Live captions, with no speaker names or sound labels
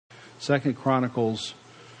2 Chronicles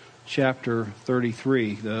chapter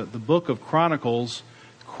 33. The book of chronicles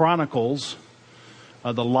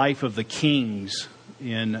the life of the kings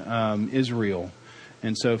in Israel.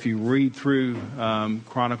 And so if you read through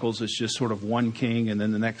Chronicles, it's just sort of one king and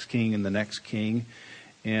then the next king and the next king.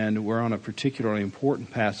 And we're on a particularly important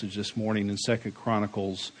passage this morning in 2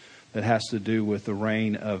 Chronicles that has to do with the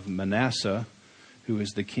reign of Manasseh, who is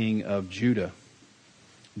the king of Judah.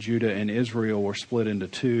 Judah and Israel were split into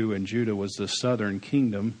two, and Judah was the southern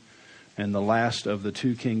kingdom and the last of the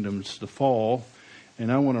two kingdoms to fall. And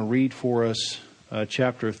I want to read for us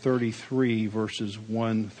chapter 33, verses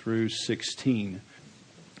 1 through 16.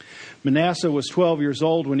 Manasseh was 12 years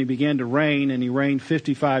old when he began to reign, and he reigned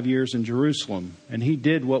 55 years in Jerusalem. And he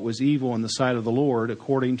did what was evil in the sight of the Lord,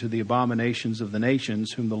 according to the abominations of the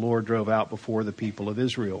nations whom the Lord drove out before the people of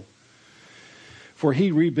Israel. For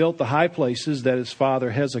he rebuilt the high places that his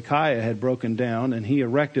father Hezekiah had broken down, and he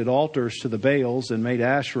erected altars to the Baals and made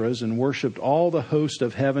Asherahs and worshipped all the host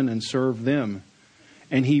of heaven and served them.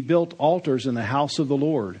 And he built altars in the house of the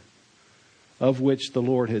Lord, of which the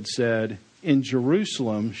Lord had said, "In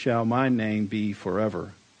Jerusalem shall my name be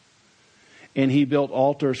forever." And he built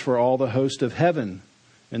altars for all the host of heaven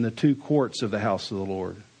in the two courts of the house of the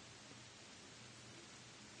Lord.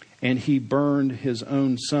 And he burned his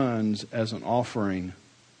own sons as an offering.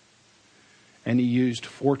 And he used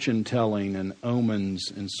fortune-telling and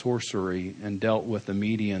omens and sorcery, and dealt with the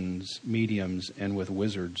mediums and with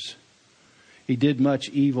wizards. He did much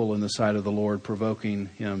evil in the sight of the Lord,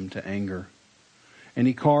 provoking him to anger. And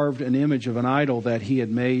he carved an image of an idol that he had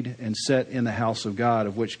made and set in the house of God,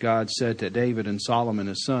 of which God said to David and Solomon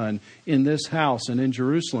his son, "In this house and in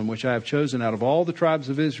Jerusalem, which I have chosen out of all the tribes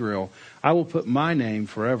of Israel, I will put my name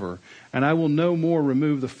forever. And I will no more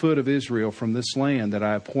remove the foot of Israel from this land that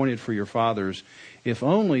I appointed for your fathers, if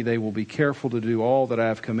only they will be careful to do all that I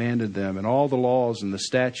have commanded them, and all the laws and the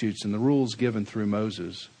statutes and the rules given through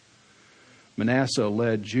Moses." Manasseh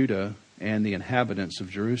led Judah and the inhabitants of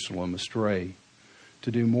Jerusalem astray, to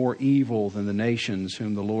do more evil than the nations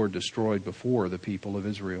whom the Lord destroyed before the people of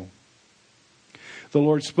Israel. The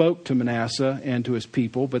Lord spoke to Manasseh and to his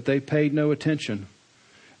people, but they paid no attention.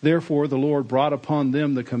 Therefore the Lord brought upon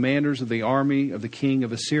them the commanders of the army of the king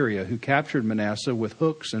of Assyria, who captured Manasseh with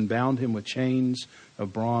hooks and bound him with chains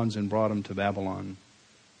of bronze and brought him to Babylon.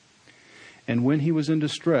 And when he was in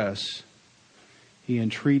distress, he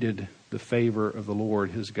entreated the favor of the Lord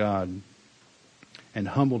his God, and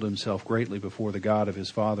humbled himself greatly before the God of his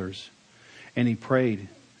fathers. And he prayed,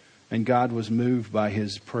 and God was moved by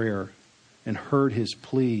his prayer, and heard his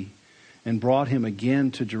plea, and brought him again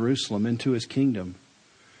to Jerusalem into his kingdom.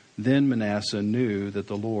 Then Manasseh knew that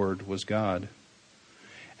the Lord was God.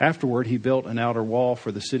 Afterward he built an outer wall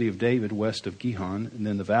for the city of David west of Gihon, and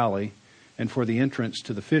then the valley, and for the entrance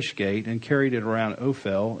to the fish gate, and carried it around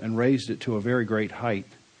Ophel, and raised it to a very great height.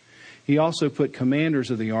 He also put commanders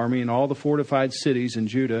of the army in all the fortified cities in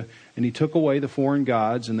Judah, and he took away the foreign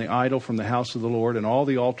gods and the idol from the house of the Lord, and all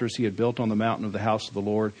the altars he had built on the mountain of the house of the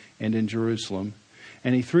Lord and in Jerusalem,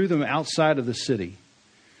 and he threw them outside of the city.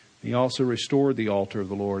 He also restored the altar of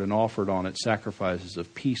the Lord and offered on it sacrifices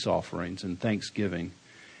of peace offerings and thanksgiving,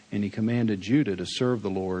 and he commanded Judah to serve the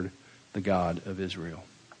Lord, the God of Israel.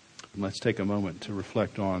 And let's take a moment to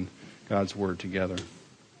reflect on God's word together.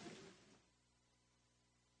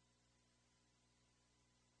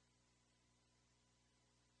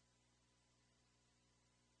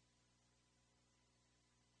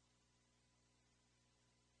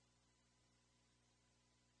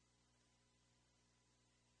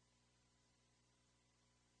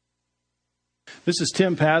 This is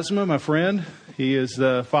Tim Pasma, my friend. He is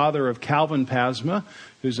the father of Calvin Pasma,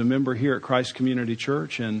 who's a member here at Christ Community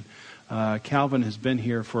Church. And Calvin has been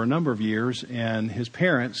here for a number of years. And his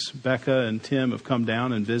parents, Becca and Tim, have come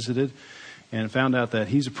down and visited and found out that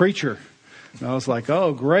he's a preacher. And I was like,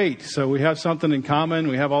 oh, great. So we have something in common.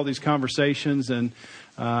 We have all these conversations. And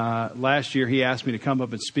last year he asked me to come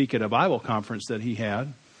up and speak at a Bible conference that he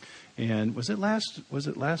had. And was it last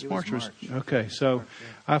March? Okay, so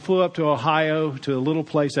I flew up to Ohio, to a little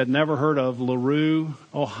place I'd never heard of, LaRue,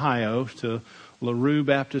 Ohio, to LaRue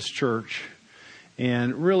Baptist Church,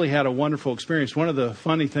 and really had a wonderful experience. One of the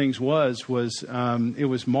funny things was it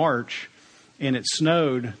was March, and it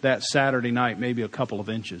snowed that Saturday night, maybe a couple of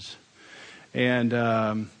inches.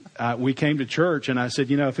 And we came to church, and I said,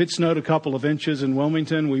 if it snowed a couple of inches in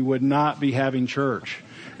Wilmington, we would not be having church.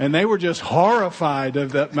 And they were just horrified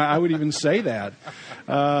of that. I would even say that.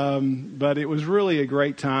 But it was really a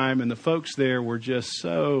great time. And the folks there were just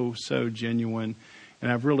so genuine.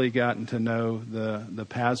 And I've really gotten to know the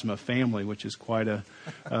Pasma family, which is quite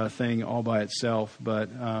a thing all by itself. But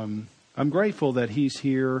I'm grateful that he's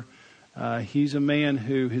here. He's a man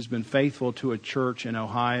who has been faithful to a church in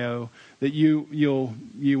Ohio that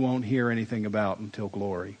you won't hear anything about until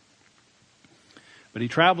glory. But he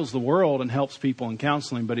travels the world and helps people in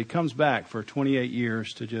counseling, but he comes back for 28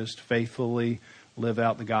 years to just faithfully live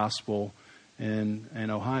out the gospel in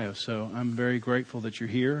Ohio. So I'm very grateful that you're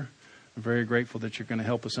here. I'm very grateful that you're going to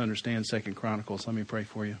help us understand 2 Chronicles. Let me pray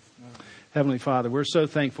for you. Heavenly Father, we're so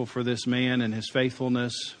thankful for this man and his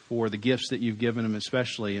faithfulness, for the gifts that you've given him,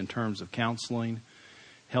 especially in terms of counseling,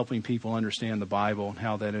 helping people understand the Bible and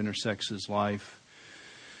how that intersects his life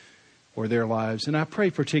or their lives. And I pray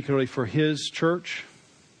particularly for his church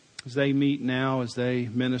as they meet now, as they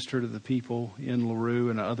minister to the people in LaRue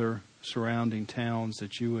and other surrounding towns,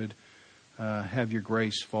 that you would have your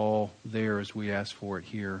grace fall there as we ask for it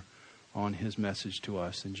here on his message to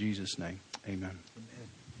us. In Jesus' name, amen.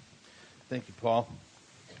 Thank you, Paul.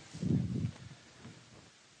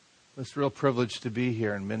 It's a real privilege to be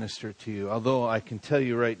here and minister to you. Although I can tell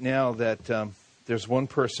you right now that there's one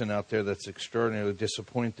person out there that's extraordinarily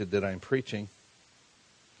disappointed that I'm preaching.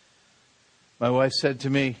 My wife said to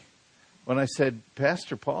me, when I said,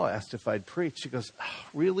 Pastor Paul asked if I'd preach, she goes, oh,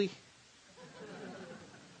 really?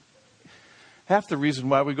 Half the reason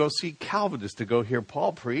why we go see Calvin is to go hear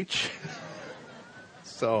Paul preach.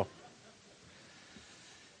 So,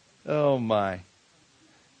 oh my.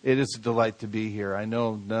 It is a delight to be here. I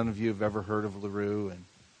know none of you have ever heard of LaRue, and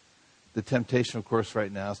the temptation, of course,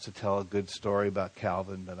 right now is to tell a good story about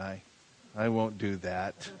Calvin, but I won't do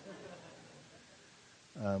that.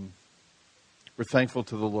 We're thankful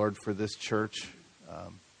to the Lord for this church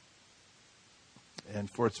and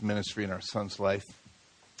for its ministry in our son's life.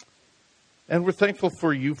 And we're thankful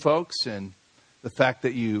for you folks and the fact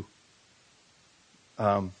that you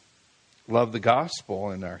love the gospel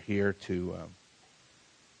and are here to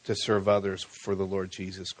serve others for the Lord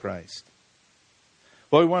Jesus Christ.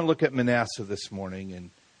 Well, we want to look at Manasseh this morning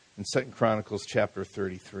in 2 Chronicles chapter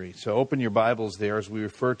 33. So open your Bibles there as we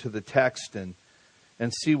refer to the text and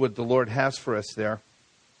see what the Lord has for us there.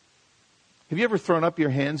 Have you ever thrown up your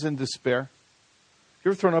hands in despair? Have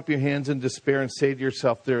you ever thrown up your hands in despair and say to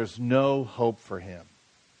yourself, there is no hope for him?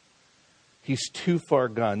 He's too far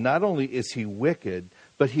gone. Not only is he wicked,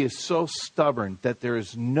 but he is so stubborn that there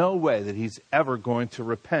is no way that he's ever going to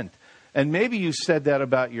repent. And maybe you said that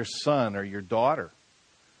about your son or your daughter.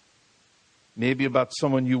 Maybe about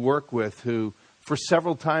someone you work with who, for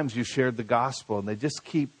several times you shared the gospel and they just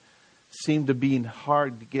seem to be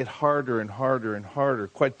hard to get harder and harder and harder.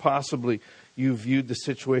 Quite possibly you viewed the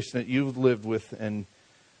situation that you've lived with and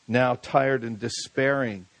now tired and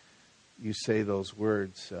despairing, you say those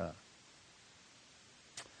words.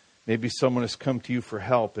 Maybe someone has come to you for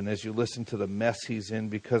help, and as you listen to the mess he's in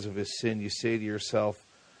because of his sin, you say to yourself,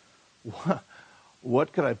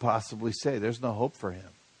 what could I possibly say? There's no hope for him.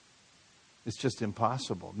 It's just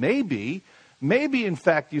impossible. Maybe in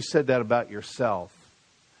fact you said that about yourself.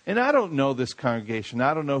 And I don't know this congregation.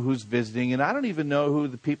 I don't know who's visiting, and I don't even know who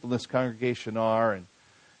the people in this congregation are. And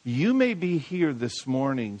you may be here this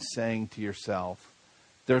morning saying to yourself,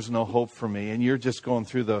 there's no hope for me. And you're just going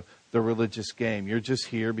through the religious game. You're just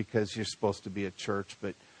here because you're supposed to be at church.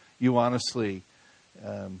 But you honestly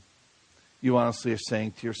are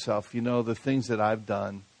saying to yourself, the things that I've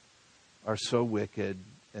done are so wicked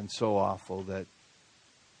and so awful that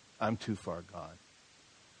I'm too far gone.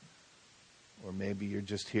 Or maybe you're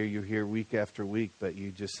here week after week, but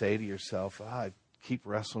you just say to yourself, I keep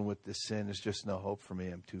wrestling with this sin. There's just no hope for me.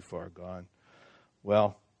 I'm too far gone.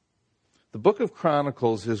 Well, the book of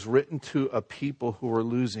Chronicles is written to a people who are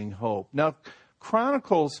losing hope. Now,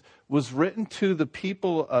 Chronicles was written to the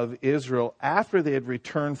people of Israel after they had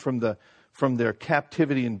returned from their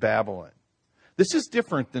captivity in Babylon. This is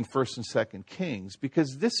different than 1st and 2nd Kings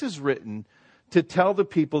because this is written to tell the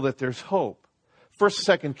people that there's hope.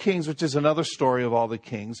 1st and 2nd Kings, which is another story of all the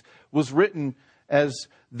kings, was written as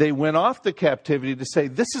they went off to captivity to say,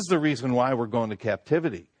 this is the reason why we're going to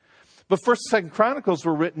captivity. But 1st and 2nd Chronicles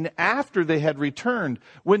were written after they had returned,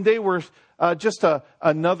 when they were just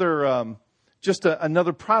another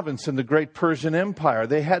province in the great Persian Empire.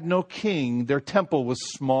 They had no king. Their temple was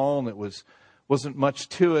small and it wasn't much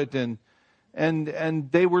to it,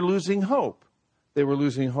 and they were losing hope. They were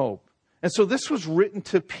losing hope. And so this was written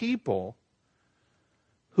to people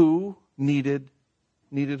who needed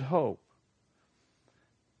hope.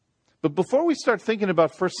 But before we start thinking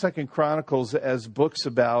about 1st, 2nd Chronicles as books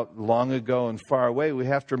about long ago and far away, we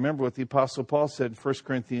have to remember what the Apostle Paul said in 1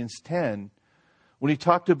 Corinthians 10 when he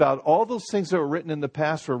talked about all those things that were written in the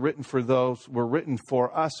past were written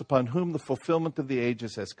for us, upon whom the fulfillment of the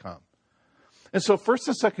ages has come. And so 1st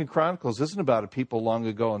and 2nd Chronicles isn't about a people long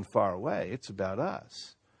ago and far away. It's about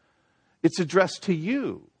us. It's addressed to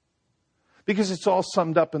you. Because it's all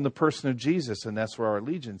summed up in the person of Jesus, and that's where our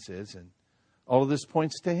allegiance is. And all of this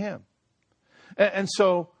points to him. And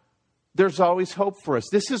so there's always hope for us.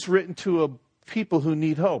 This is written to a people who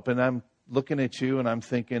need hope. And I'm looking at you and I'm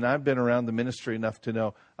thinking, I've been around the ministry enough to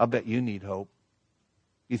know, I'll bet you need hope.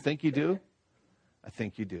 You think you do? I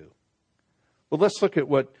think you do. Well, let's look at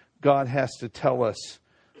what God has to tell us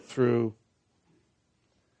through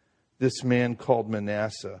this man called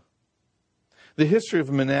Manasseh. The history of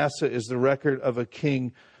Manasseh is the record of a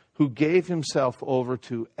king who gave himself over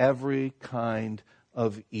to every kind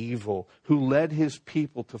of evil, who led his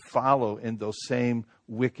people to follow in those same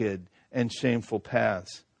wicked and shameful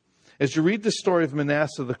paths. As you read the story of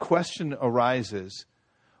Manasseh, the question arises,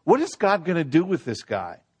 what is God going to do with this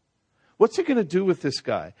guy? What's he going to do with this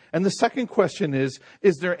guy? And the second question is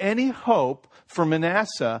there any hope for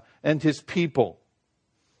Manasseh and his people?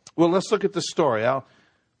 Well, let's look at the story.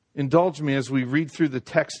 Indulge me as we read through the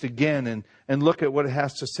text again and look at what it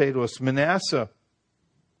has to say to us. Manasseh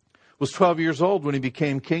was 12 years old when he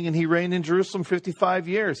became king, and he reigned in Jerusalem 55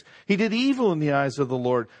 years. He did evil in the eyes of the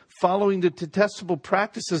Lord, following the detestable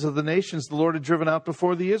practices of the nations the Lord had driven out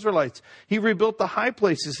before the Israelites. He rebuilt the high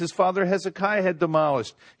places his father Hezekiah had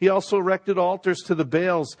demolished. He also erected altars to the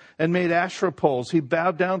Baals and made Asherah poles. He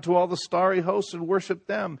bowed down to all the starry hosts and worshipped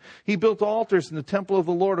them. He built altars in the temple of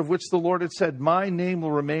the Lord, of which the Lord had said, "My name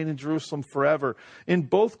will remain in Jerusalem forever." In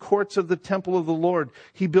both courts of the temple of the Lord,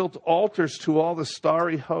 he built altars to all the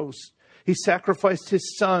starry hosts. He sacrificed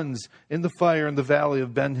his sons in the fire in the valley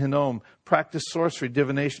of Ben Hinnom, practiced sorcery,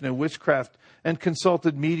 divination, and witchcraft, and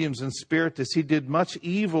consulted mediums and spiritists. He did much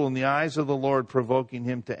evil in the eyes of the Lord, provoking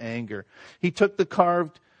him to anger. He took the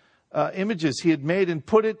carved images he had made and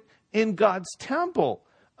put it in God's temple,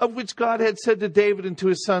 of which God had said to David and to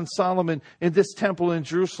his son Solomon, "In this temple in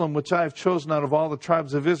Jerusalem, which I have chosen out of all the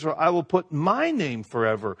tribes of Israel, I will put my name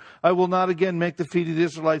forever. I will not again make the feet of the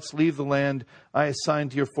Israelites leave the land I assigned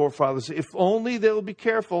to your forefathers, if only they will be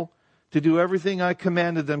careful to do everything I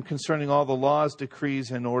commanded them concerning all the laws, decrees,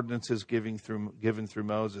 and ordinances given through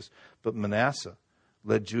Moses." But Manasseh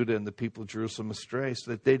led Judah and the people of Jerusalem astray, so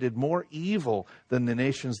that they did more evil than the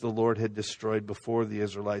nations the Lord had destroyed before the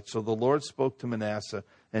Israelites. So the Lord spoke to Manasseh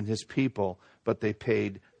and his people, but they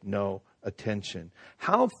paid no attention.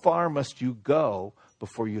 How far must you go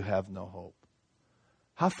before you have no hope?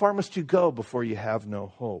 How far must you go before you have no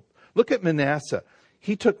hope? Look at Manasseh.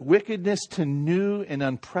 He took wickedness to new and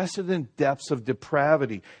unprecedented depths of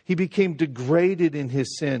depravity. He became degraded in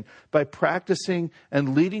his sin by practicing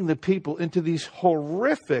and leading the people into these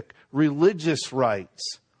horrific religious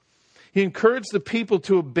rites. He encouraged the people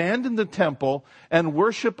to abandon the temple and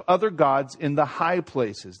worship other gods in the high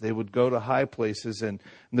places. They would go to high places, and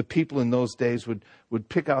the people in those days would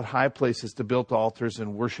pick out high places to build altars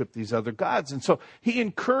and worship these other gods. And so he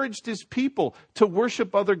encouraged his people to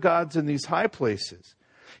worship other gods in these high places.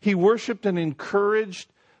 He worshiped and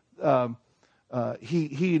encouraged,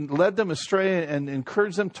 he led them astray and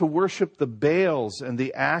encouraged them to worship the Baals and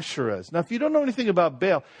the Asherahs. Now, if you don't know anything about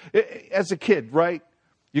Baal, as a kid, right?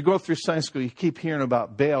 You go through Sunday school, you keep hearing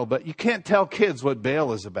about Baal, but you can't tell kids what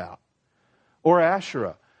Baal is about. Or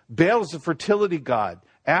Asherah. Baal is a fertility god.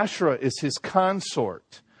 Asherah is his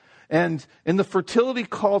consort. And in the fertility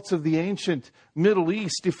cults of the ancient Middle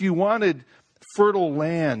East, if you wanted fertile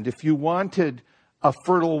land, if you wanted a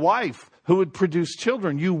fertile wife who would produce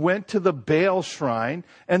children, you went to the Baal shrine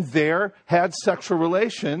and there had sexual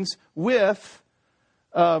relations with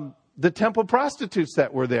the temple prostitutes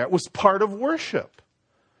that were there. It was part of worship.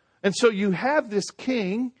 And so you have this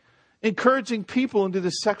king encouraging people into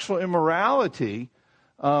this sexual immorality,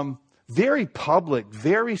 very public,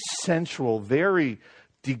 very sensual, very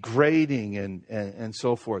degrading, and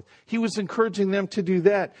so forth. He was encouraging them to do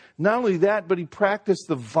that. Not only that, but he practiced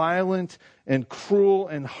the violent and cruel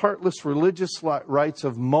and heartless religious rites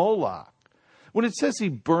of Moloch. When it says he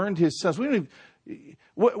burned his sons,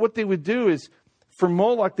 what they would do is, for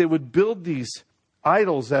Moloch, they would build these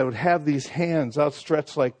idols that would have these hands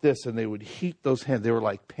outstretched like this, and they would heat those hands. They were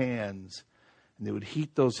like pans. And they would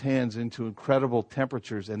heat those hands into incredible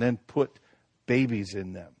temperatures and then put babies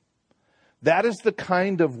in them. That is the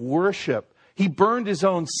kind of worship. He burned his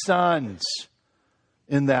own sons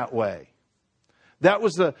in that way. That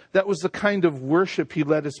was the kind of worship he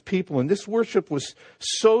led his people. And this worship was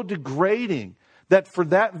so degrading that for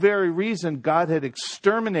that very reason, God had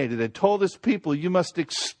exterminated and told his people, you must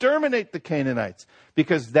exterminate the Canaanites,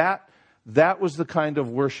 because that that was the kind of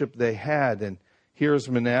worship they had. And here's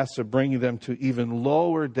Manasseh bringing them to even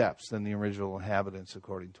lower depths than the original inhabitants,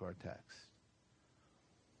 according to our text.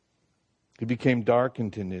 He became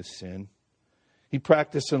darkened in his sin. He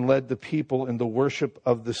practiced and led the people in the worship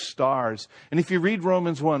of the stars. And if you read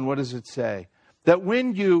Romans 1, what does it say? That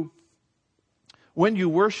when you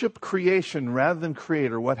worship creation rather than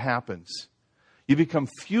Creator, what happens? You become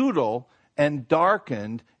futile and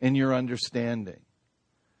darkened in your understanding.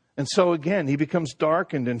 And so again, he becomes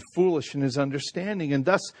darkened and foolish in his understanding, and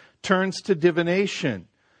thus turns to divination,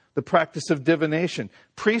 the practice of divination.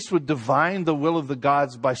 Priests would divine the will of the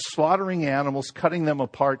gods by slaughtering animals, cutting them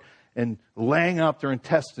apart, and laying out their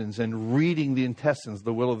intestines and reading the intestines,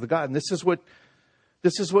 the will of the God. And this is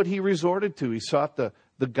what he resorted to. He sought the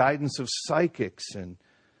guidance of psychics and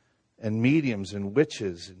mediums and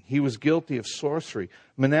witches. And he was guilty of sorcery.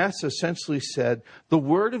 Manasseh essentially said, the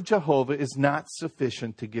word of Jehovah is not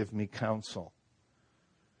sufficient to give me counsel.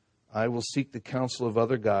 I will seek the counsel of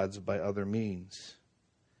other gods by other means.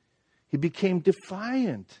 He became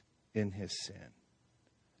defiant in his sin.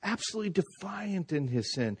 Absolutely defiant in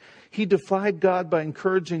his sin. He defied God by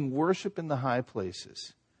encouraging worship in the high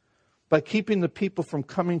places, by keeping the people from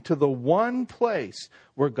coming to the one place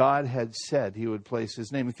where God had said he would place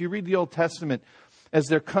his name. If you read the Old Testament, as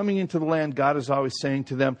they're coming into the land, God is always saying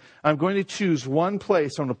to them, I'm going to choose one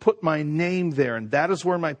place. I'm going to put my name there, and that is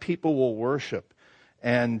where my people will worship.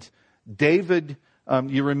 And David,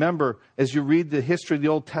 you remember, as you read the history of the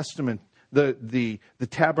Old Testament, the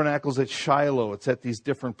tabernacles at Shiloh, it's at these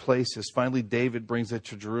different places. Finally, David brings it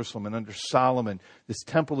to Jerusalem. And under Solomon, this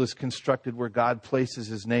temple is constructed where God places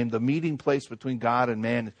his name, the meeting place between God and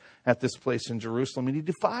man at this place in Jerusalem. And he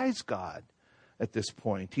defies God at this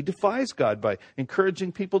point. He defies God by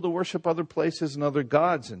encouraging people to worship other places and other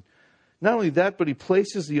gods. And not only that, but he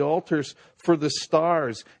places the altars for the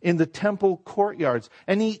stars in the temple courtyards.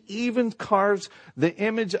 And he even carves the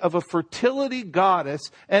image of a fertility goddess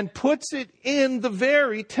and puts it in the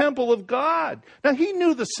very temple of God. Now, he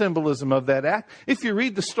knew the symbolism of that act. If you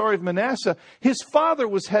read the story of Manasseh, his father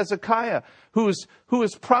was Hezekiah, who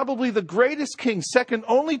is probably the greatest king, second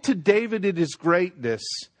only to David in his greatness,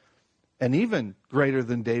 and even greater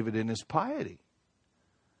than David in his piety.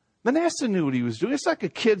 Manasseh knew what he was doing. It's like a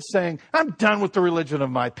kid saying, I'm done with the religion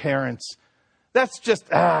of my parents. That's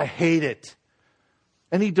just, I hate it.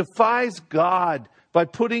 And he defies God by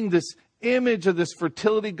putting this image of this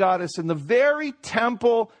fertility goddess in the very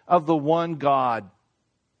temple of the one God,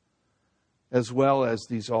 as well as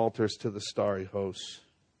these altars to the starry hosts.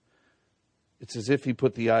 It's as if he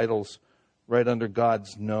put the idols right under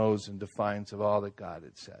God's nose in defiance of all that God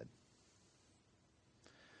had said.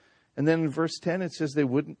 And then in verse 10, it says they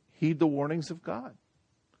wouldn't heed the warnings of God.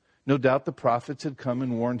 No doubt the prophets had come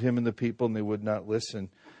and warned him and the people, and they would not listen.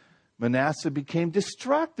 Manasseh became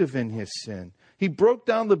destructive in his sin. He broke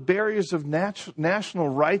down the barriers of national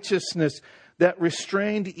righteousness that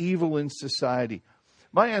restrained evil in society.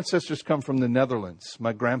 My ancestors come from the Netherlands.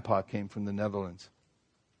 My grandpa came from the Netherlands.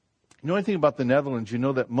 You know anything about the Netherlands, you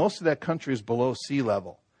know that most of that country is below sea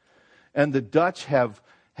level. And the Dutch have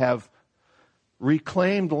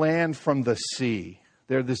reclaimed land from the sea.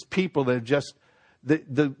 They're this people that just,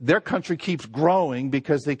 their country keeps growing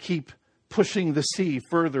because they keep pushing the sea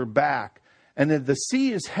further back. And then the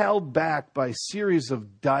sea is held back by a series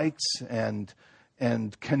of dikes and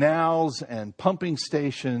canals and pumping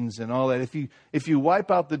stations and all that. If you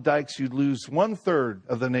wipe out the dikes, you'd lose 1/3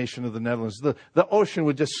 of the nation of the Netherlands. The ocean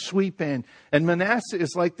would just sweep in. And Manasseh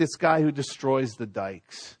is like this guy who destroys the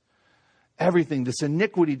dikes. Everything, this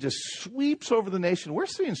iniquity just sweeps over the nation. We're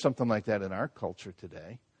seeing something like that in our culture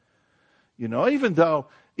today. You know, even though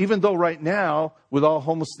right now, with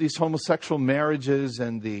all these homosexual marriages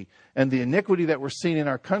and the iniquity that we're seeing in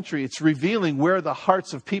our country, it's revealing where the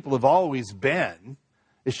hearts of people have always been.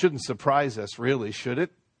 It shouldn't surprise us, really, should it?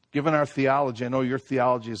 Given our theology, I know your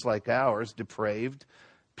theology is like ours, depraved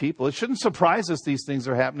people. It shouldn't surprise us these things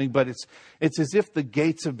are happening, but it's as if the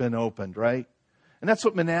gates have been opened, right? And that's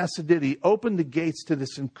what Manasseh did. He opened the gates to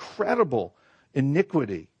this incredible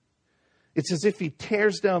iniquity. It's as if he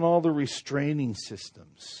tears down all the restraining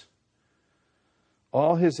systems.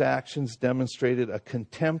 All his actions demonstrated a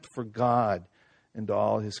contempt for God and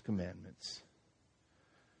all his commandments.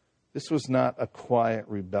 This was not a quiet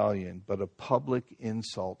rebellion, but a public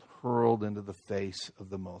insult hurled into the face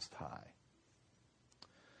of the Most High.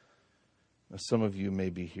 Now, some of you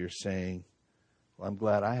may be here saying, well, I'm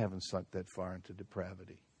glad I haven't sunk that far into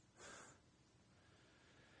depravity.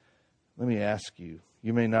 Let me ask you,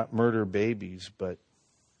 you may not murder babies, but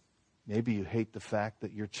maybe you hate the fact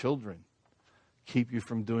that your children keep you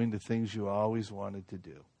from doing the things you always wanted to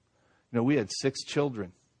do. We had 6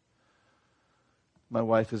 children. My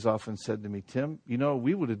wife has often said to me, Tim,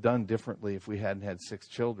 we would have done differently if we hadn't had 6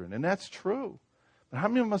 children. And that's true. But how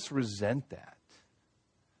many of us resent that?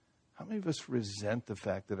 How many of us resent the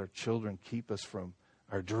fact that our children keep us from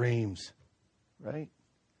our dreams, right?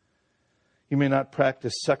 You may not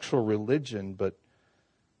practice sexual religion, but,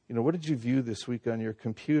 what did you view this week on your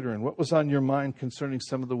computer? And what was on your mind concerning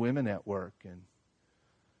some of the women at work? And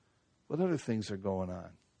what other things are going on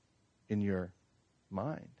in your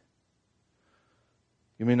mind?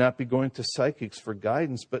 You may not be going to psychics for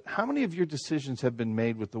guidance, but how many of your decisions have been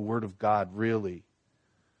made with the Word of God really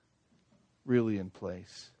in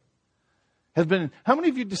place? How many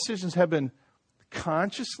of your decisions have been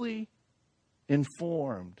consciously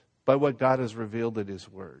informed by what God has revealed in His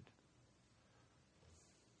Word?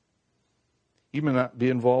 You may not be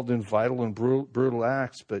involved in vital and brutal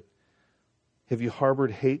acts, but have you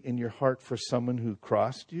harbored hate in your heart for someone who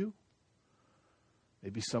crossed you?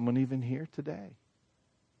 Maybe someone even here today.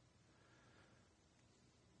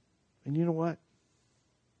 And you know what?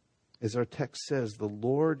 As our text says, the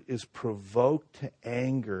Lord is provoked to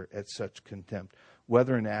anger at such contempt,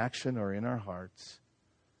 whether in action or in our hearts.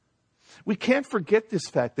 We can't forget this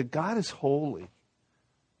fact that God is holy.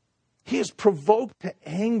 He is provoked to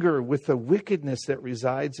anger with the wickedness that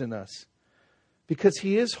resides in us. Because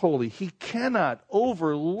He is holy, He cannot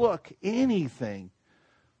overlook anything.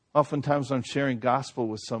 Oftentimes I'm sharing gospel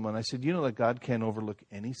with someone. I said, that God can't overlook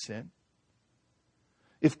any sin?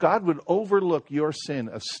 If God would overlook your sin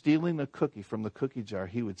of stealing a cookie from the cookie jar,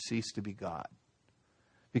 He would cease to be God.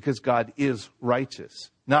 Because God is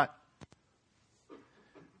righteous. God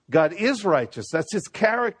is righteous. That's His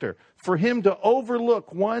character. For Him to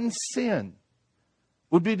overlook one sin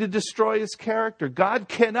would be to destroy His character. God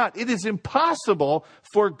cannot. It is impossible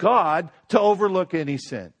for God to overlook any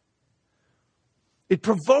sin. It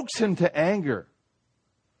provokes Him to anger.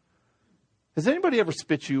 Has anybody ever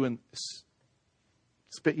spit you in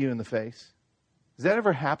the face? Has that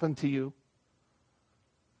ever happened to you?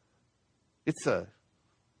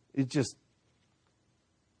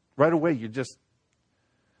 Right away,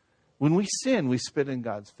 when we sin, we spit in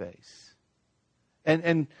God's face.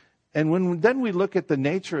 And then we look at the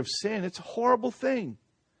nature of sin, it's a horrible thing.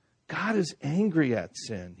 God is angry at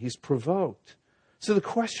sin. He's provoked. So the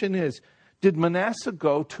question is, did Manasseh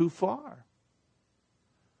go too far?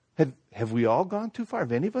 Have we all gone too far?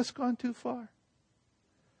 Have any of us gone too far?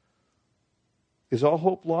 Is all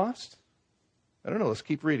hope lost? I don't know. Let's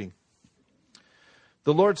keep reading.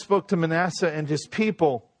 The Lord spoke to Manasseh and his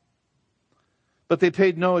people, but they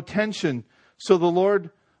paid no attention. So the Lord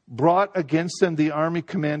brought against them the army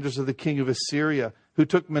commanders of the king of Assyria, who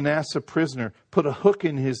took Manasseh prisoner, put a hook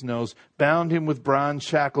in his nose, bound him with bronze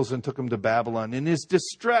shackles, and took him to Babylon. In his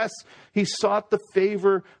distress, he sought the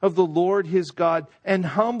favor of the Lord his God and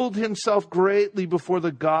humbled himself greatly before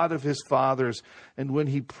the God of his fathers. And when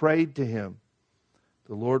he prayed to Him,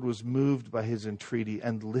 the Lord was moved by his entreaty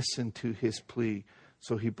and listened to his plea.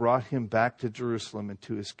 So He brought him back to Jerusalem and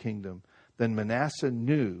to his kingdom. Then Manasseh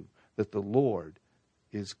knew that the Lord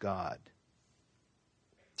is God.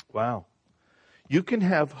 Wow. You can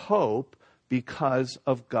have hope because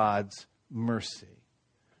of God's mercy.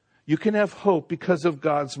 You can have hope because of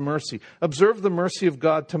God's mercy. Observe the mercy of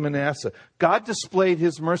God to Manasseh. God displayed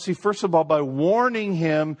His mercy, first of all, by warning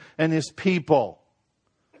him and his people.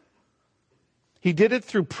 He did it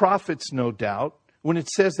through prophets, no doubt. When it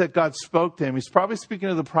says that God spoke to him, He's probably speaking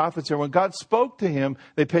to the prophets here. When God spoke to him,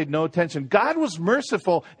 they paid no attention. God was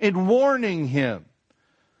merciful in warning him.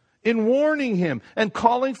 And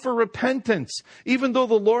calling for repentance. Even though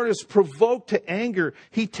the Lord is provoked to anger,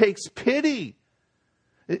 He takes pity.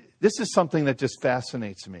 This is something that just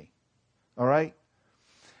fascinates me. All right?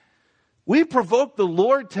 We provoke the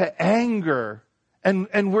Lord to anger,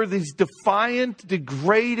 and we're these defiant,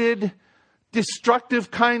 degraded,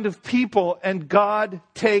 destructive kind of people, and God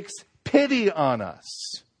takes pity on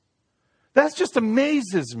us. That just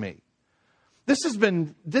amazes me. This has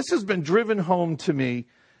been driven home to me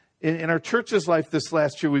in our church's life this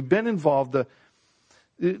last year. We've been involved.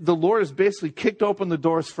 The Lord has basically kicked open the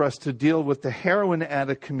doors for us to deal with the heroin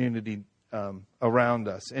addict community around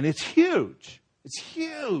us. And it's huge. It's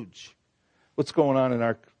huge what's going on in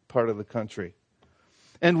our part of the country.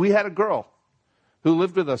 And we had a girl who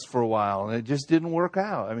lived with us for a while, and it just didn't work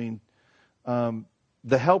out. I mean,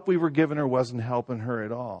 the help we were giving her wasn't helping her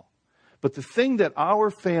at all. But the thing that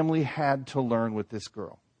our family had to learn with this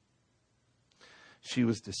girl, she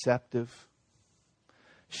was deceptive.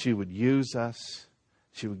 She would use us.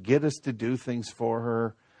 She would get us to do things for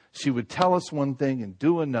her. She would tell us one thing and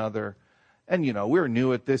do another. And, we were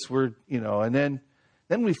new at this. And then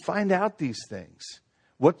Then we find out these things.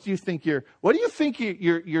 What do you think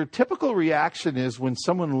your typical reaction is when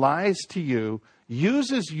someone lies to you,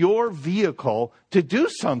 uses your vehicle to do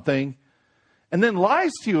something, and then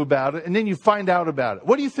lies to you about it, and then you find out about it?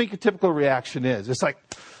 What do you think your typical reaction is? It's like,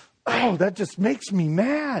 oh, that just makes me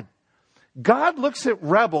mad. God looks at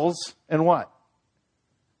rebels and what?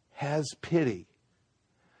 Has pity.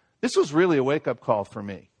 This was really a wake-up call for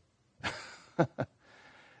me.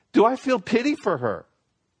 Do I feel pity for her?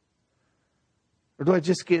 Or do I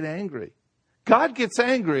just get angry? God gets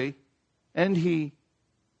angry, and he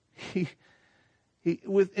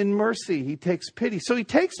in mercy, he takes pity. So he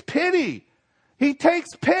takes pity. He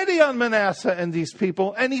takes pity on Manasseh and these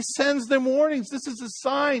people, and he sends them warnings. This is a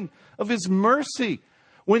sign of his mercy.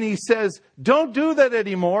 When he says, don't do that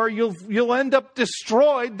anymore, you'll end up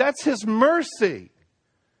destroyed. That's his mercy.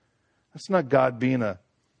 That's not God being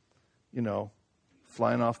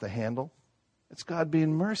flying off the handle. It's God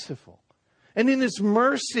being merciful. And in his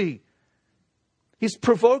mercy, he's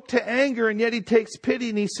provoked to anger, and yet he takes pity,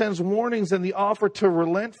 and he sends warnings and the offer to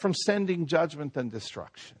relent from sending judgment and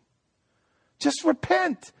destruction. Just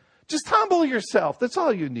repent. Just humble yourself. That's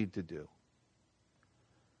all you need to do.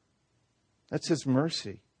 That's his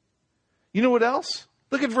mercy. You know what else?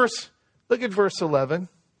 Look at verse 11.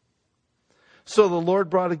 So the Lord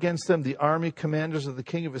brought against them the army commanders of the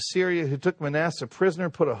king of Assyria, who took Manasseh prisoner,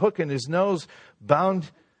 put a hook in his nose,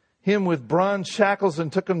 bound him with bronze shackles,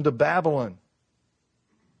 and took him to Babylon.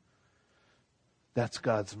 That's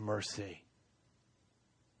God's mercy.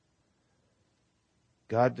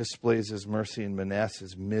 God displays his mercy in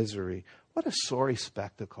Manasseh's misery. What a sorry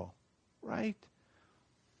spectacle, right?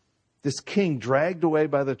 This king dragged away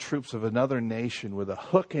by the troops of another nation with a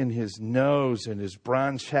hook in his nose and his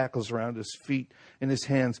bronze shackles around his feet and his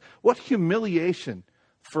hands. What humiliation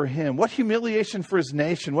for him. What humiliation for his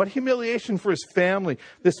nation. What humiliation for his family.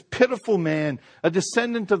 This pitiful man, a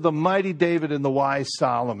descendant of the mighty David and the wise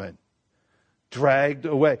Solomon, dragged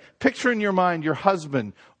away. Picture in your mind your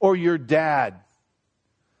husband or your dad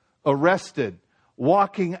arrested,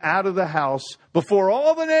 walking out of the house before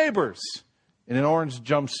all the neighbors in an orange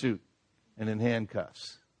jumpsuit and in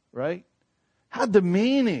handcuffs, right? How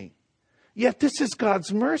demeaning. Yet this is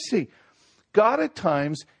God's mercy. God at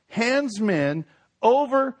times hands men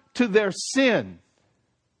over to their sin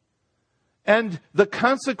and the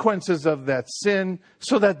consequences of that sin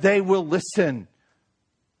so that they will listen.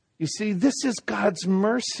 You see, this is God's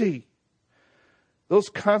mercy. Those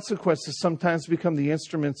consequences sometimes become the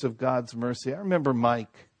instruments of God's mercy. I remember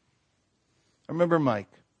Mike.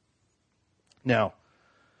 Now,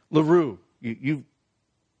 LaRue, you've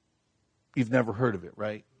never heard of it,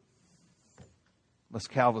 right? Unless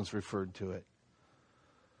Calvin's referred to it.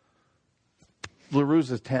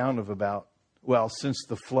 LaRue's a town of since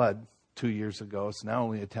the flood 2 years ago, it's now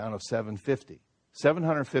only a town of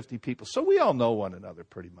 750 people. So we all know one another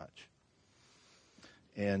pretty much.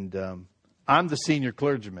 And I'm the senior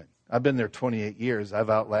clergyman. I've been there 28 years. I've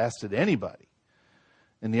outlasted anybody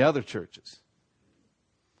in the other churches.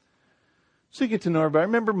 So you get to know everybody. I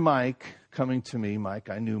remember Mike coming to me.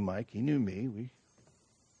 I knew Mike. He knew me. We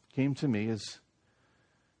came to me as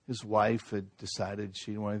his wife had decided she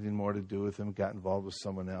didn't want anything more to do with him, got involved with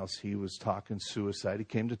someone else. He was talking suicide. He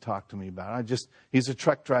came to talk to me about it. He's a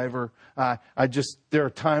truck driver. There are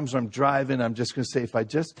times when I'm driving, I'm just going to say, if I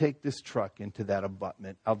just take this truck into that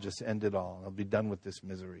abutment, I'll just end it all. I'll be done with this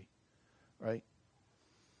misery, right?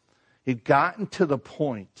 He'd gotten to the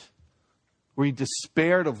point where he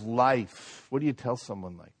despaired of life. What do you tell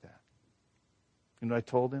someone like that? You know what I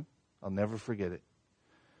told him? I'll never forget it.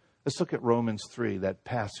 Let's look at Romans 3, that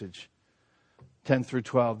passage, 10 through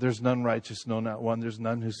 12. There's none righteous, no, not one. There's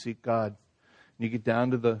none who seek God. And you get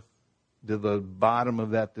down to the bottom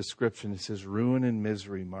of that description. It says, ruin and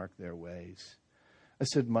misery mark their ways. I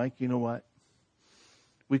said, Mike, you know what?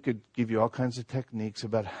 We could give you all kinds of techniques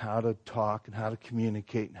about how to talk and how to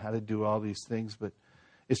communicate and how to do all these things, but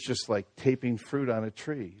it's just like taping fruit on a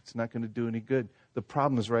tree. It's not going to do any good. The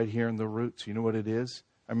problem is right here in the roots. You know what it is?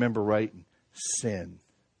 I remember writing, sin.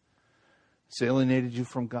 It's alienated you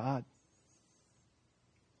from God.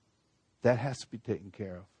 That has to be taken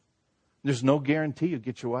care of. There's no guarantee you'll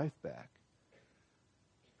get your wife back.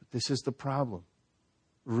 But this is the problem.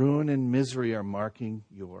 Ruin and misery are marking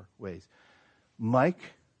your ways. Mike,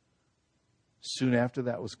 soon after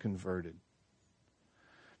that, was converted.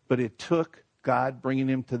 But it took God bringing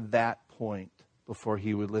him to that point before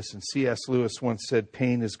he would listen. C.S. Lewis once said,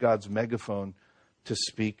 pain is God's megaphone to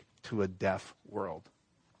speak to a deaf world.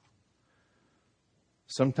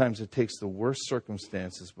 Sometimes it takes the worst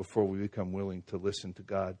circumstances before we become willing to listen to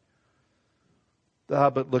God.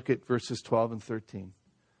 But look at verses 12 and 13.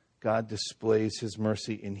 God displays his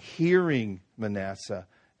mercy in hearing Manasseh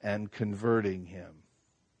and converting him.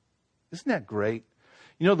 Isn't that great?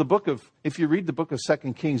 You know, if you read the book of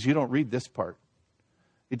 2 Kings, you don't read this part.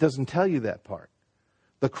 It doesn't tell you that part.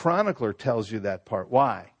 The chronicler tells you that part.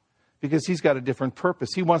 Why? Because he's got a different purpose.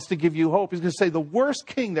 He wants to give you hope. He's going to say the worst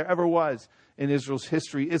king there ever was in Israel's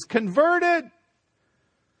history is converted.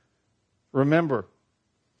 Remember,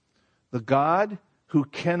 the God who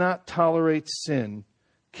cannot tolerate sin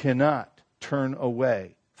cannot turn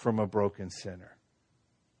away from a broken sinner.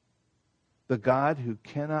 The God who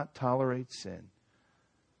cannot tolerate sin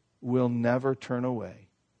will never turn away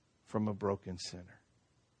from a broken sinner.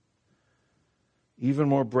 Even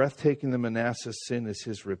more breathtaking than Manasseh's sin is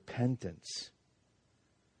his repentance.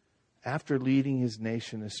 After leading his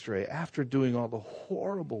nation astray, after doing all the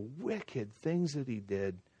horrible, wicked things that he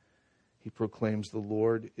did, he proclaims the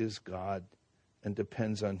Lord is God and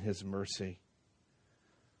depends on his mercy.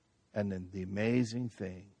 And then the amazing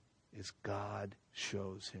thing is God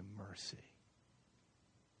shows him mercy.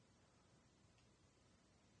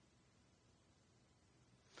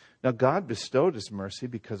 Now, God bestowed his mercy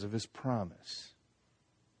because of his promise.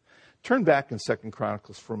 Turn back in 2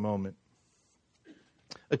 Chronicles for a moment.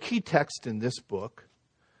 A key text in this book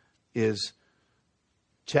is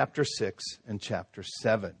chapter 6 and chapter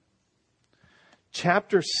 7.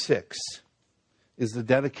 Chapter 6 is the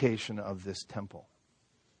dedication of this temple.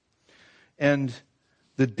 And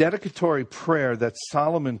the dedicatory prayer that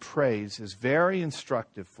Solomon prays is very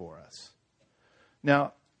instructive for us.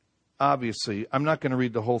 Now, obviously, I'm not going to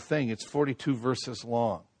read the whole thing. It's 42 verses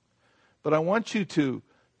long. But I want you to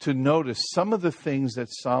notice some of the things that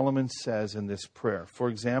Solomon says in this prayer. For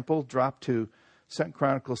example, drop to 2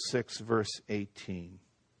 Chronicles 6, verse 18.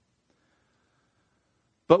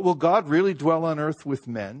 But will God really dwell on earth with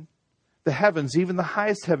men? The heavens, even the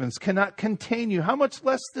highest heavens, cannot contain you. How much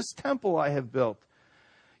less this temple I have built?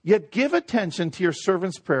 Yet give attention to your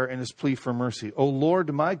servant's prayer and his plea for mercy. O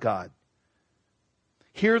Lord, my God,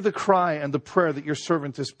 hear the cry and the prayer that your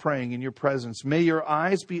servant is praying in your presence. May your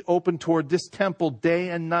eyes be open toward this temple day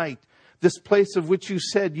and night, this place of which you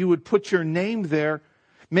said you would put your name there.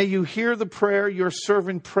 May you hear the prayer your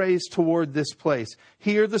servant prays toward this place.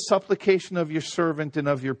 Hear the supplication of your servant and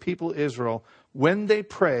of your people Israel when they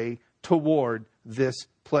pray toward this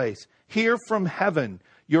place. Hear from heaven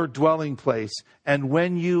your dwelling place, and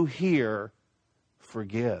when you hear,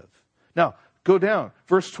 forgive. Now, go down,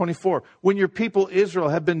 verse 24. When your people Israel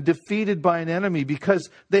have been defeated by an enemy because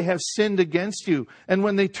they have sinned against you, and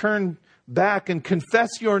when they turn back and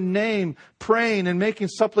confess your name, praying and making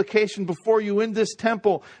supplication before you in this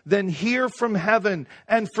temple, then hear from heaven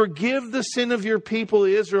and forgive the sin of your people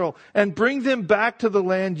Israel and bring them back to the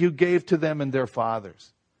land you gave to them and their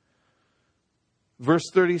fathers. Verse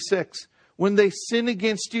 36. When they sin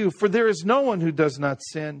against you, for there is no one who does not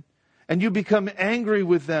sin, and you become angry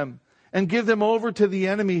with them, and give them over to the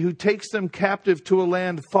enemy who takes them captive to a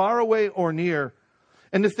land far away or near.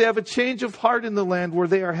 And if they have a change of heart in the land where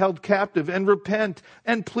they are held captive, and repent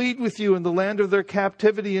and plead with you in the land of their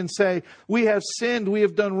captivity and say, we have sinned, we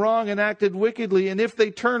have done wrong and acted wickedly. And if they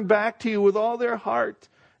turn back to you with all their heart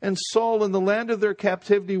and soul in the land of their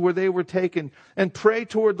captivity where they were taken, and pray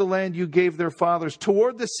toward the land you gave their fathers,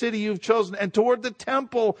 toward the city you've chosen, and toward the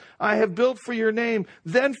temple I have built for your name,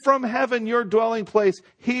 then from heaven, your dwelling place,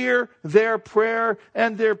 hear their prayer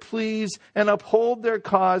and their pleas, and uphold their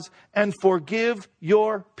cause, and forgive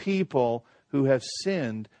your people who have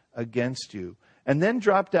sinned against you. And then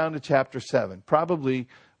drop down to chapter 7, probably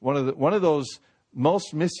one of those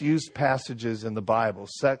most misused passages in the Bible,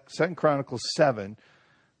 2 Chronicles 7,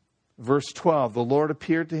 Verse 12, the Lord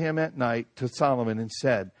appeared to him at night, to Solomon, and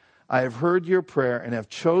said, I have heard your prayer and have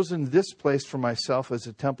chosen this place for myself as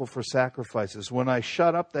a temple for sacrifices. When I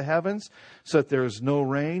shut up the heavens so that there is no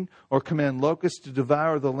rain, or command locusts to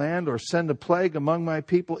devour the land, or send a plague among my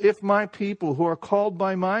people, if my people who are called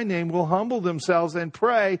by my name will humble themselves and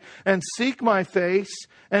pray and seek my face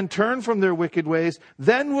and turn from their wicked ways,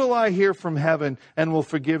 then will I hear from heaven and will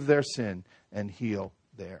forgive their sin and heal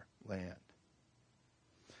their land.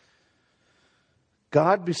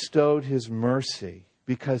 God bestowed his mercy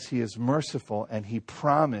because he is merciful, and he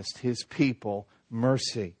promised his people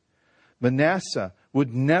mercy. Manasseh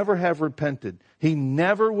would never have repented. He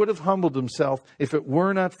never would have humbled himself if it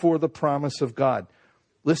were not for the promise of God.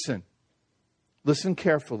 Listen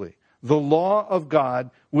carefully. The law of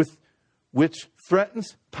God, which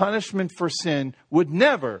threatens punishment for sin, would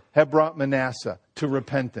never have brought Manasseh to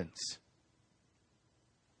repentance.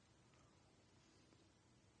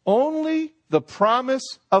 Only the promise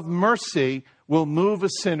of mercy will move a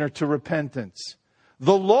sinner to repentance.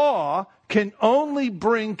 The law can only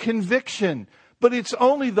bring conviction, but it's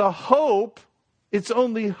only hope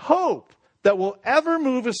that will ever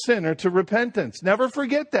move a sinner to repentance. Never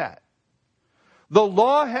forget that. The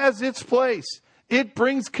law has its place. It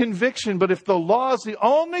brings conviction, but if the law is the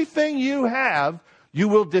only thing you have, you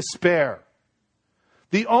will despair.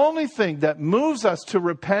 The only thing that moves us to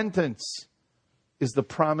repentance is the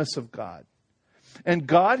promise of God. And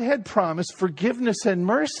God had promised forgiveness and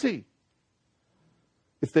mercy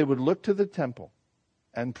if they would look to the temple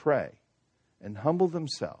and pray and humble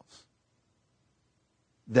themselves.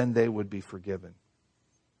 Then they would be forgiven.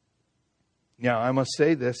 Now, I must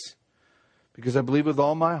say this because I believe with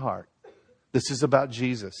all my heart, this is about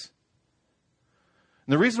Jesus.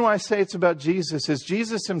 And the reason why I say it's about Jesus is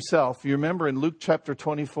Jesus himself, you remember in Luke chapter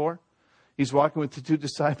 24, he's walking with the two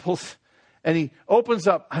disciples and he opens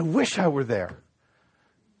up, I wish I were there.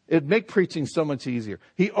 It'd make preaching so much easier.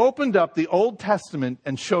 He opened up the Old Testament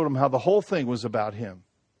and showed them how the whole thing was about him.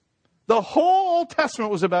 The whole Old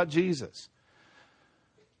Testament was about Jesus.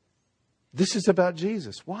 This is about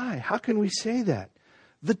Jesus. Why? How can we say that?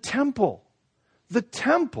 The temple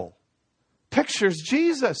pictures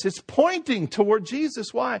Jesus. It's pointing toward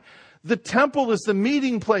Jesus. Why? The temple is the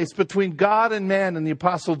meeting place between God and man. And the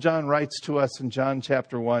Apostle John writes to us in John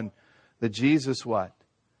chapter 1 that Jesus what?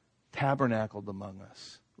 Tabernacled among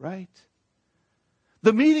us. Right?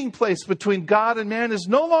 The meeting place between God and man is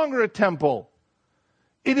no longer a temple.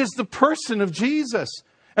 It is the person of Jesus.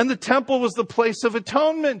 And the temple was the place of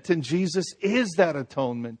atonement. And Jesus is that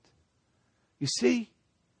atonement. You see?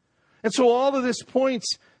 And so all of this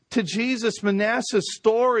points to Jesus. Manasseh's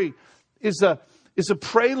story is a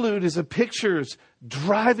prelude, is a picture, is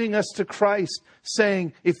driving us to Christ,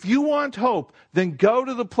 saying, if you want hope, then go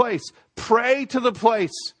to the place, pray to the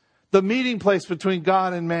place, the meeting place between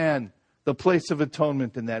God and man, the place of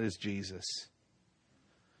atonement, and that is Jesus.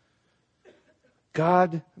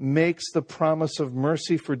 God makes the promise of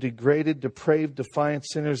mercy for degraded, depraved, defiant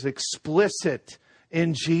sinners explicit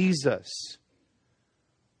in Jesus.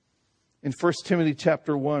 In 1 Timothy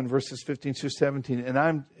chapter 1, verses 15 through 17.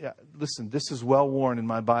 And listen, this is well worn in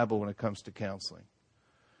my Bible when it comes to counseling.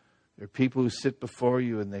 There are people who sit before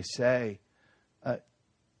you and they say,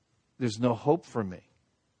 there's no hope for me.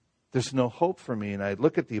 There's no hope for me. And I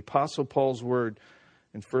look at the Apostle Paul's word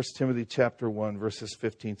in 1 Timothy chapter 1, verses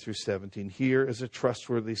 15 through 17. Here is a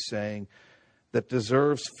trustworthy saying that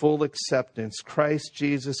deserves full acceptance. Christ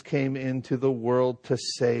Jesus came into the world to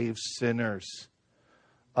save sinners,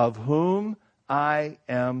 of whom I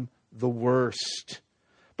am the worst.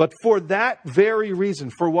 But for that very reason,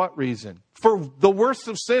 for what reason? For the worst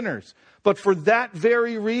of sinners. But for that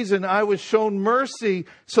very reason, I was shown mercy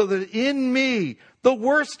so that in me, the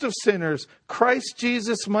worst of sinners, Christ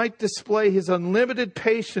Jesus might display his unlimited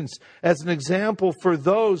patience as an example for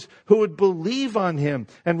those who would believe on him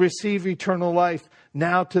and receive eternal life.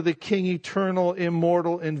 Now to the King, eternal,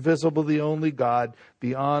 immortal, invisible, the only God,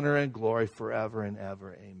 be honor and glory forever and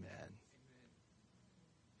ever. Amen.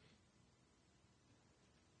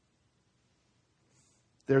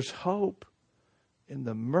 There's hope in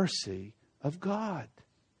the mercy of God.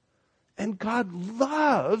 And God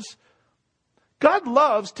loves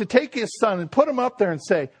to take his son and put him up there and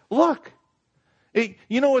say, look,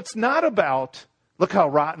 it's not about, look how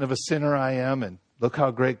rotten of a sinner I am and look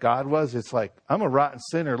how great God was. It's like, I'm a rotten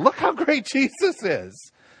sinner. Look how great Jesus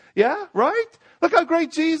is. Yeah, right? Look how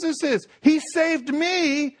great Jesus is. He saved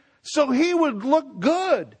me so he would look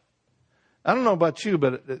good. I don't know about you,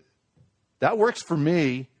 but that works for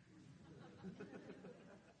me.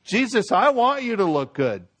 Jesus, I want you to look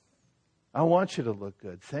good. I want you to look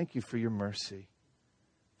good. Thank you for your mercy.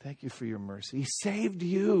 Thank you for your mercy. He saved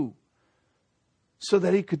you so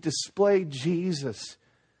that he could display Jesus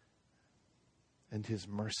and his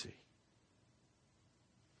mercy.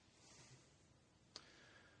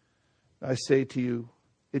 I say to you,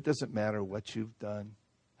 it doesn't matter what you've done,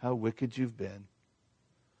 how wicked you've been.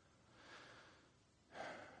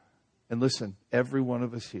 And listen, every one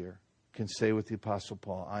of us here can say with the Apostle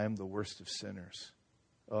Paul, I am the worst of sinners.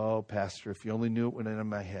 Oh, Pastor, if you only knew what went in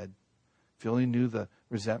my head. If you only knew the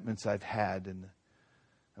resentments I've had, and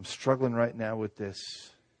I'm struggling right now with this,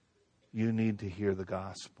 you need to hear the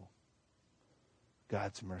gospel.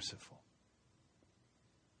 God's merciful.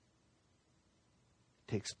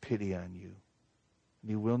 He takes pity on you, and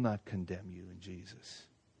he will not condemn you in Jesus.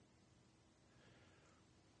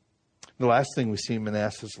 The last thing we see in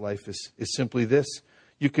Manasseh's life is simply this.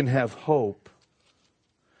 You can have hope.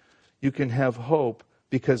 You can have hope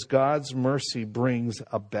because God's mercy brings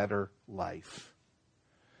a better life.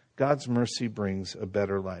 God's mercy brings a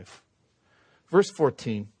better life. Verse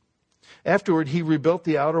 14. Afterward, he rebuilt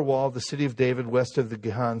the outer wall of the city of David west of the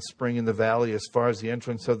Gihon spring in the valley as far as the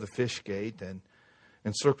entrance of the fish gate and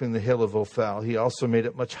encircling the hill of Ophel. He also made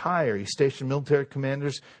it much higher. He stationed military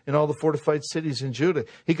commanders in all the fortified cities in Judah.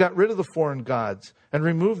 He got rid of the foreign gods and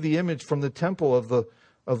removed the image from the temple of the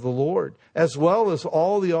Lord, as well as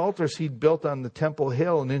all the altars he'd built on the temple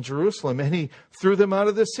hill and in Jerusalem, and he threw them out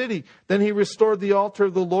of the city. Then he restored the altar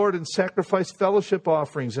of the Lord and sacrificed fellowship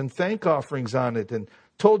offerings and thank offerings on it, and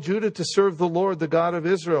told Judah to serve the Lord, the God of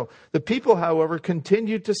Israel. The people, however,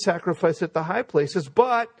 continued to sacrifice at the high places,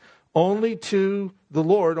 but only to the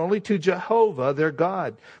Lord, only to Jehovah, their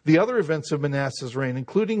God. The other events of Manasseh's reign,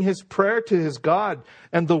 including his prayer to his God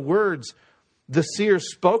and the words the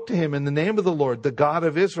seers spoke to him in the name of the Lord, the God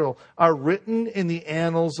of Israel, are written in the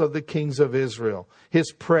annals of the kings of Israel.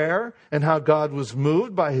 His prayer and how God was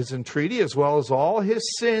moved by his entreaty, as well as all his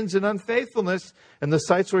sins and unfaithfulness, and the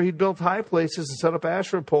sites where he built high places and set up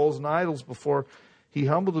Asherah poles and idols before he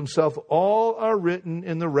humbled himself, all are written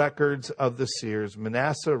in the records of the seers.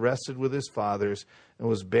 Manasseh rested with his fathers and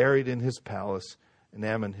was buried in his palace, and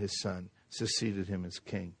Amon his son succeeded him as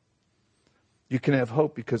king. You can have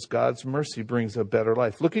hope because God's mercy brings a better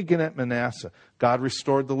life. Look again at Manasseh. God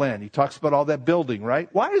restored the land. He talks about all that building, right?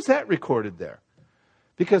 Why is that recorded there?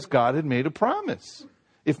 Because God had made a promise.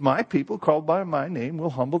 If my people called by my name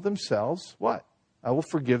will humble themselves, what? I will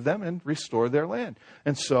forgive them and restore their land.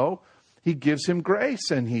 And so he gives him grace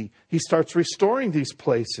and he starts restoring these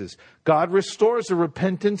places. God restores a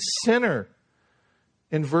repentant sinner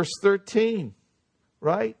in verse 13,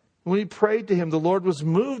 right? When he prayed to him, the Lord was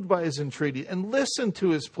moved by his entreaty and listened to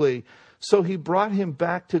his plea. So he brought him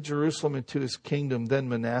back to Jerusalem and to his kingdom. Then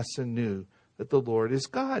Manasseh knew that the Lord is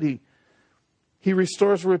God. He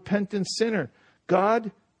restores a repentant sinner.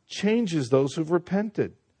 God changes those who've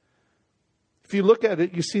repented. If you look at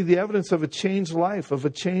it, you see the evidence of a changed life, of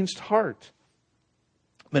a changed heart.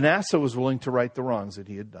 Manasseh was willing to right the wrongs that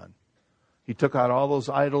he had done. He took out all those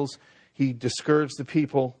idols. He discouraged the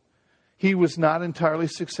people. He was not entirely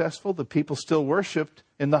successful. The people still worshipped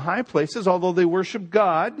in the high places, although they worshiped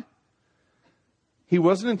God. He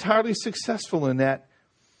wasn't entirely successful in that.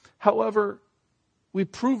 However, we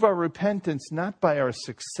prove our repentance not by our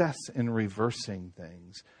success in reversing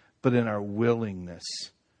things, but in our willingness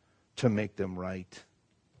to make them right.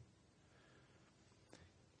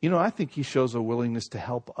 You know, I think he shows a willingness to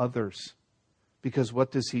help others. Because what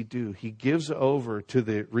does he do? He gives over to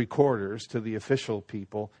the recorders, to the official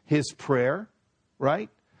people, his prayer, right?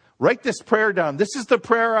 Write this prayer down. This is the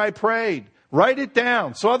prayer I prayed. Write it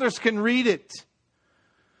down so others can read it.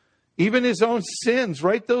 Even his own sins,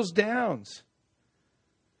 write those down.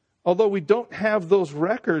 Although we don't have those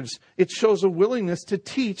records, it shows a willingness to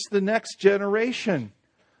teach the next generation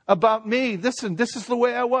about me. Listen, this is the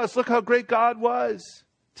way I was. Look how great God was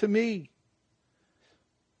to me.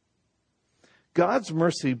 God's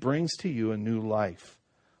mercy brings to you a new life.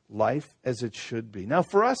 Life as it should be. Now,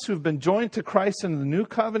 for us who've been joined to Christ in the new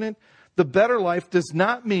covenant, the better life does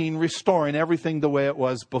not mean restoring everything the way it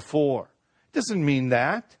was before. It doesn't mean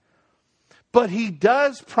that. But he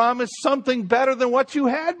does promise something better than what you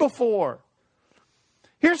had before.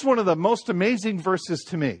 Here's one of the most amazing verses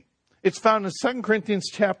to me. It's found in 2 Corinthians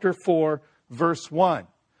chapter 4, verse 1.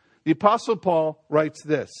 The Apostle Paul writes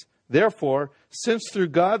this, "Therefore, since through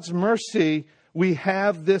God's mercy we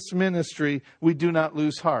have this ministry, we do not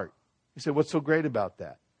lose heart." You say, what's so great about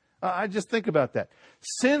that? I just think about that.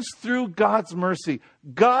 Since through God's mercy,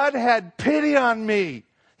 God had pity on me.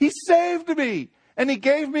 He saved me. And he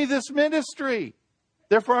gave me this ministry.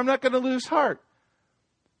 Therefore, I'm not going to lose heart.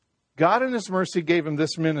 God in his mercy gave him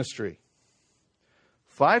this ministry.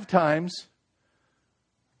 5 times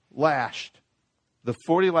lashed. The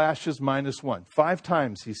 40 lashes minus 1. 5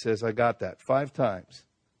 times, he says, I got that. 5 times.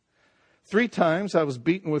 3 times I was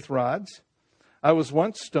beaten with rods. I was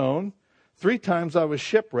once stoned. 3 times I was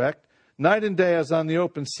shipwrecked. Night and day I was on the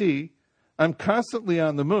open sea. I'm constantly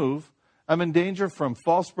on the move. I'm in danger from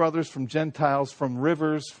false brothers, from Gentiles, from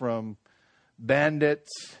rivers, from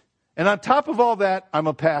bandits. And on top of all that, I'm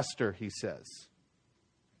a pastor, he says.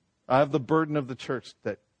 I have the burden of the church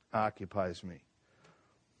that occupies me.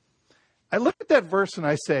 I look at that verse and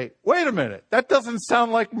I say, wait a minute, that doesn't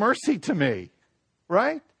sound like mercy to me,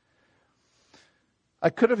 right? I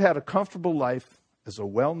could have had a comfortable life as a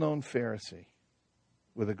well-known Pharisee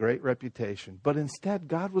with a great reputation, but instead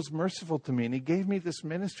God was merciful to me and he gave me this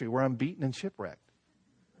ministry where I'm beaten and shipwrecked.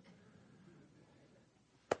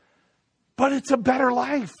 But it's a better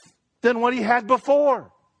life than what he had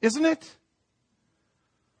before, isn't it?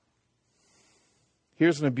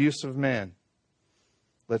 Here's an abusive man,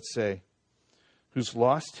 let's say, who's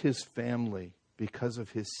lost his family because of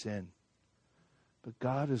his sin. But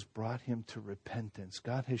God has brought him to repentance.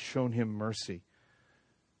 God has shown him mercy.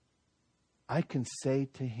 I can say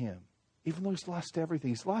to him, even though he's lost everything,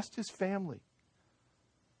 he's lost his family,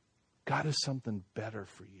 God has something better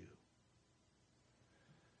for you.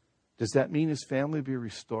 Does that mean his family be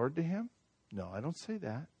restored to him? No, I don't say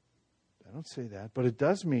that. I don't say that. But it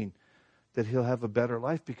does mean that he'll have a better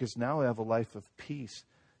life, because now he'll have a life of peace.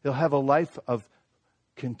 He'll have a life of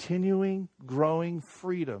continuing, growing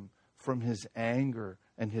freedom from his anger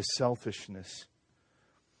and his selfishness.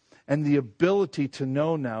 And the ability to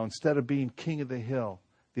know now, instead of being king of the hill,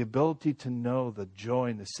 the ability to know the joy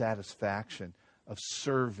and the satisfaction of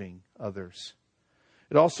serving others.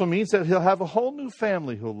 It also means that he'll have a whole new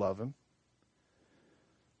family who'll love him.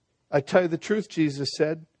 I tell you the truth, Jesus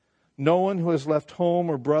said, no one who has left home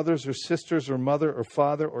or brothers or sisters or mother or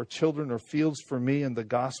father or children or fields for me and the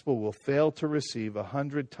gospel will fail to receive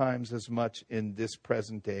 100 times as much in this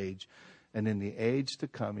present age, and in the age to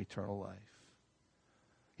come, eternal life.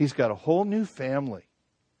 He's got a whole new family,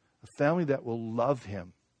 a family that will love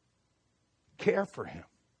him, care for him.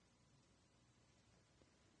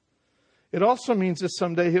 It also means that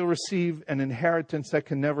someday he'll receive an inheritance that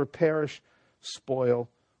can never perish, spoil,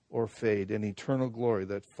 or fade, an eternal glory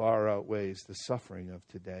that far outweighs the suffering of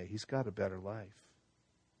today. He's got a better life.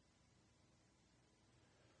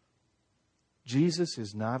 Jesus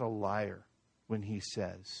is not a liar when he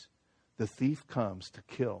says, the thief comes to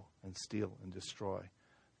kill and steal and destroy,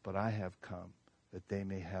 but I have come that they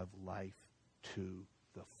may have life to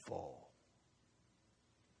the full.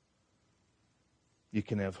 You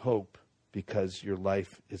can have hope because your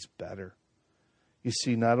life is better. You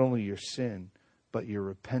see, not only your sin, but your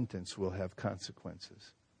repentance will have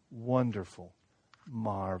consequences. Wonderful,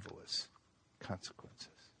 marvelous consequences.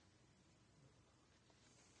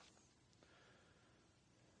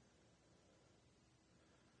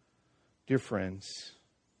 Dear friends,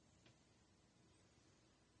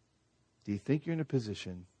 do you think you're in a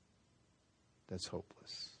position that's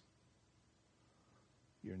hopeless?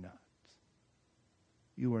 You're not.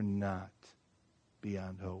 You are not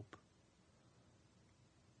beyond hope.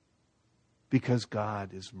 Because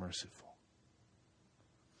God is merciful.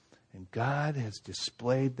 And God has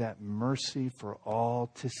displayed that mercy for all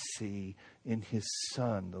to see in his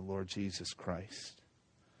Son, the Lord Jesus Christ.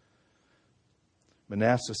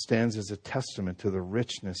 Manasseh stands as a testament to the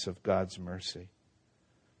richness of God's mercy.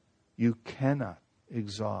 You cannot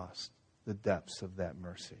exhaust the depths of that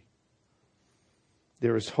mercy.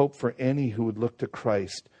 There is hope for any who would look to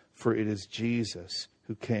Christ, for it is Jesus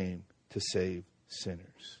who came to save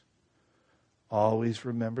sinners. Always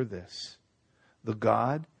remember this: the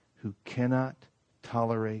God who cannot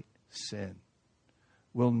tolerate sin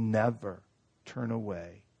will never turn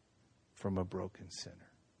away from a broken sinner.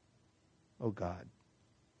 Oh God,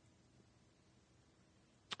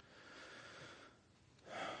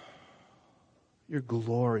 your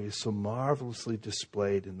glory is so marvelously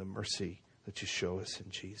displayed in the mercy that you show us in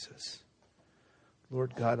Jesus.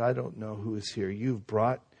 Lord God, I don't know who is here. You've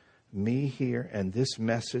brought me here and this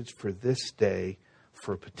message for this day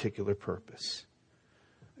for a particular purpose.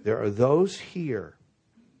 There are those here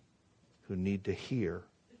who need to hear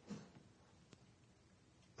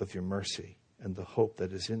of your mercy and the hope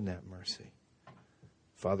that is in that mercy.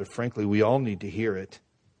 Father, frankly, we all need to hear it,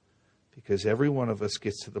 because every one of us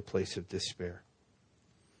gets to the place of despair.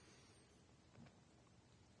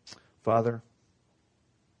 Father,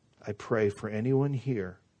 I pray for anyone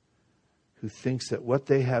here who thinks that what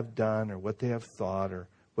they have done or what they have thought or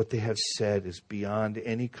what they have said is beyond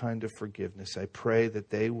any kind of forgiveness. I pray that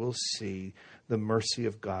they will see the mercy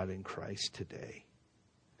of God in Christ today.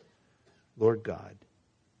 Lord God,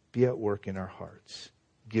 be at work in our hearts.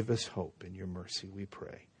 Give us hope in your mercy, we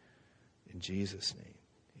pray. In Jesus' name.